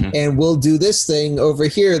complex and we'll do this thing over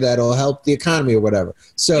here that'll help the economy or whatever.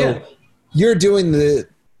 So you're doing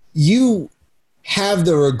you have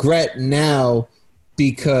the regret now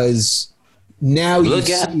because now look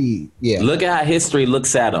at how history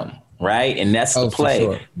looks at him. Right. And that's the play.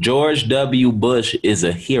 Sure. George W. Bush is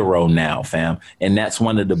a hero now, fam. And that's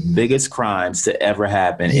one of the biggest crimes to ever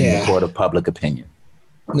happen in the court of public opinion.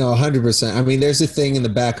 No, 100%. I mean, there's a thing in the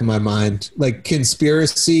back of my mind, like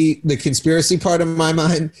the conspiracy part of my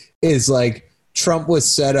mind is like Trump was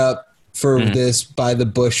set up for this by the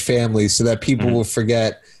Bush family so that people will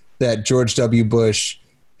forget that George W. Bush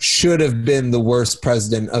should have been the worst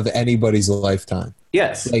president of anybody's lifetime.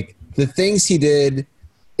 Yes. Like the things he did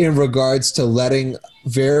in regards to letting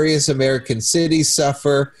various American cities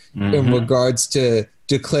suffer, in regards to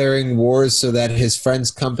declaring wars so that his friends'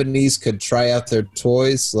 companies could try out their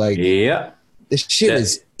toys. Like, this shit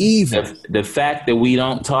is evil. The fact that we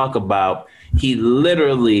don't talk about, he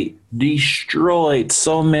literally destroyed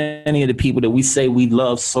so many of the people that we say we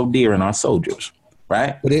love so dear in our soldiers.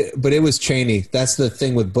 Right. But it was Cheney. That's the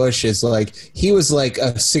thing with Bush is like he was like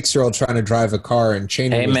a 6-year-old trying to drive a car and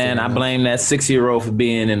Cheney. Hey, man, I blame that 6-year-old for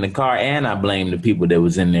being in the car and I blame the people that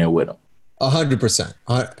was in there with him. 100%.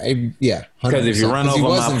 Yeah. 100%. Because if you run over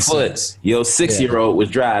my foot, your 6-year-old was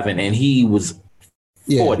driving and he was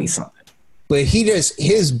 40 something. But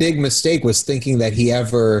his big mistake was thinking that he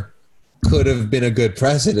ever could have been a good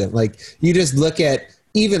president. Like you just look at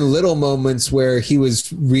even little moments where he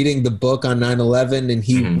was reading the book on 9/11 and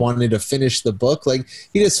he wanted to finish the book. Like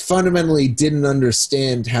he just fundamentally didn't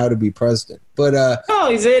understand how to be president. But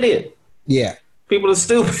he's an idiot. Yeah. People are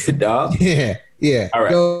stupid, dog. Yeah. All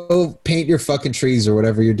right. Go paint your fucking trees or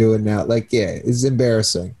whatever you're doing now. Like, it's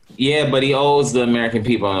embarrassing. Yeah, but he owes the American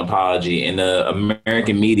people an apology, and the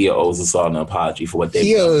American media owes us all an apology for what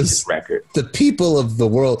they done with his record. The people of the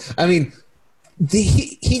world. I mean,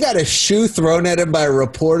 he got a shoe thrown at him by a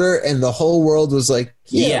reporter, and the whole world was like,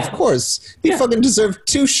 of course. He fucking deserved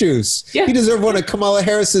 2 shoes. Yeah. He deserved one of Kamala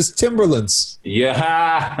Harris's Timberlands.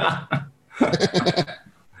 Yeah.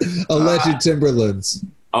 Alleged Timberlands.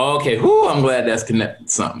 Okay, I'm glad that's connected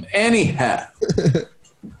to something. Anyhow,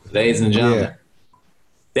 ladies and gentlemen,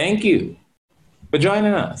 thank you for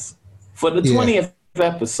joining us for the 20th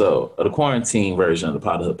episode of the quarantine version of the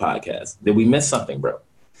Potterhood podcast. Did we miss something, bro?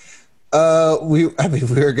 We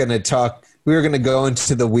were going to go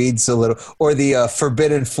into the weeds a little, or the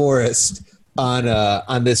forbidden forest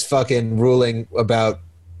on this fucking ruling about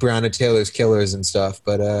Breonna Taylor's killers and stuff.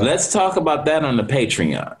 But let's talk about that on the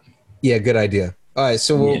Patreon. Yeah, good idea. All right,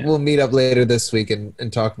 so we'll meet up later this week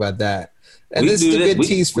and talk about that. And this is a good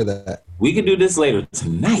tease for that. We could do this later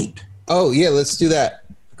tonight. Oh yeah, let's do that.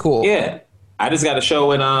 Cool. Yeah, I just got a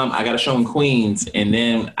show in Queens, and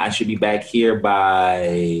then I should be back here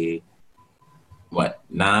by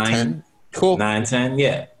 9? 10? Cool. 9, 10.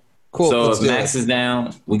 Yeah. Cool. So if Max is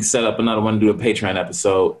down, we can set up another one to do a Patreon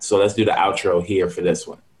episode. So let's do the outro here for this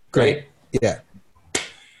one. Great. Yeah.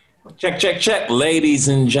 Check. Ladies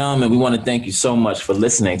and gentlemen, we want to thank you so much for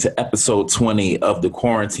listening to episode 20 of the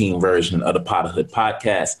quarantine version of the Potterhood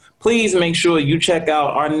podcast. Please make sure you check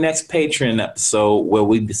out our next Patreon episode where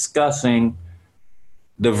we're discussing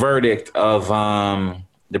the verdict of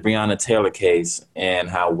the Breonna Taylor case and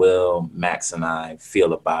how Will, Max, and I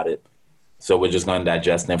feel about it. So we're just going to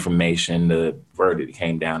digest the information. The verdict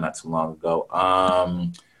came down not too long ago.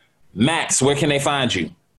 Max, where can they find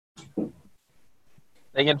you?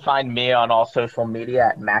 They can find me on all social media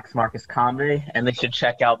at Max Marcus Comedy, and they should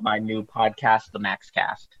check out my new podcast, The Max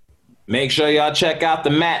Cast. Make sure y'all check out The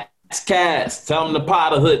Max Cast. Tell them the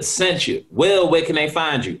Potterhood sent you. Will, where can they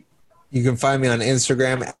find you? You can find me on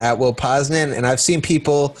Instagram at Will Posnan, and I've seen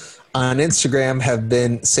people on Instagram have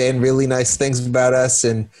been saying really nice things about us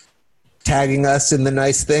and tagging us in the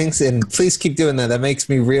nice things, and please keep doing that. That makes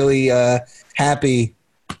me really happy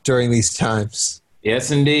during these times.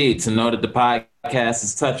 Yes, indeed. To know that the podcast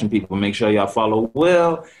is touching people, make sure y'all follow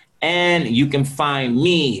Will. And you can find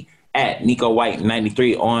me at Neko White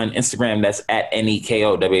 93 on Instagram. That's at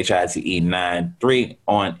NEKOWHITE 93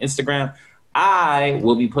 on Instagram. I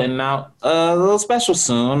will be putting out a little special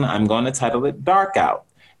soon. I'm going to title it Dark Out.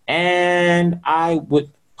 And I would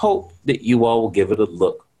hope that you all will give it a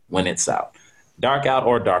look when it's out. Dark Out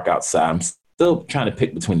or Dark Outside. I'm still trying to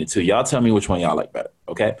pick between the two. Y'all tell me which one y'all like better,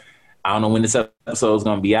 okay? I don't know when this episode is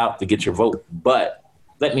going to be out to get your vote, but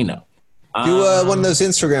let me know. Do one of those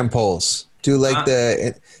Instagram polls. Do like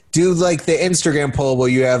the Instagram poll where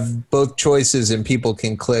you have both choices and people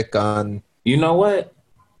can click on. You know what?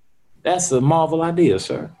 That's a Marvel idea,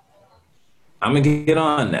 sir. I'm going to get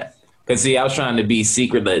on that. Because, see, I was trying to be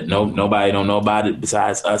secret that nobody don't know about it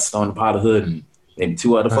besides us on the Potterhood and maybe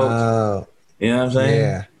two other folks. You know what I'm saying?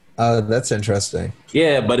 Yeah. Oh, that's interesting.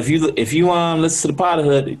 Yeah, but if you listen to the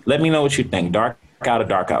Potterhood, let me know what you think. Dark Out or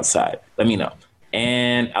Dark Outside. Let me know.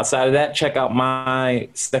 And outside of that, check out my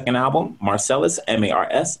second album, Marcellus,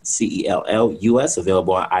 MARSCELLUS,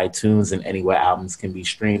 available on iTunes and anywhere albums can be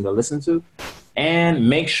streamed or listened to. And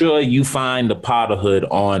make sure you find the Potterhood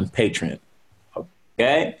on Patreon.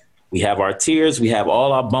 Okay? We have our tiers. We have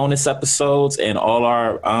all our bonus episodes and all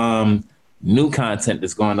our new content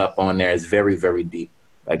that's going up on there is very, very deep.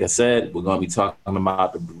 Like I said, we're going to be talking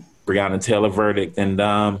about the Breonna Taylor verdict. And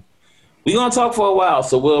we're going to talk for a while.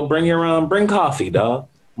 So we'll bring coffee, dog.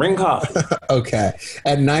 Bring coffee. Okay.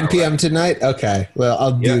 At 9 p.m. tonight? Okay. Well,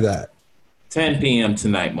 I'll do that. 10 p.m.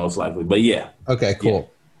 tonight, most likely. But yeah. Okay, cool.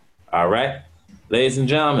 Yeah. All right. Ladies and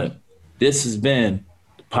gentlemen, this has been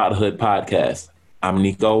the Potterhood Podcast. I'm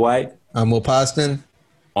Neko White. I'm Will Poston.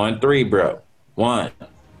 On 3, bro. 1,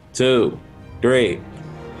 2, 3.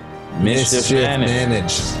 Mischief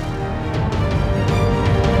managed.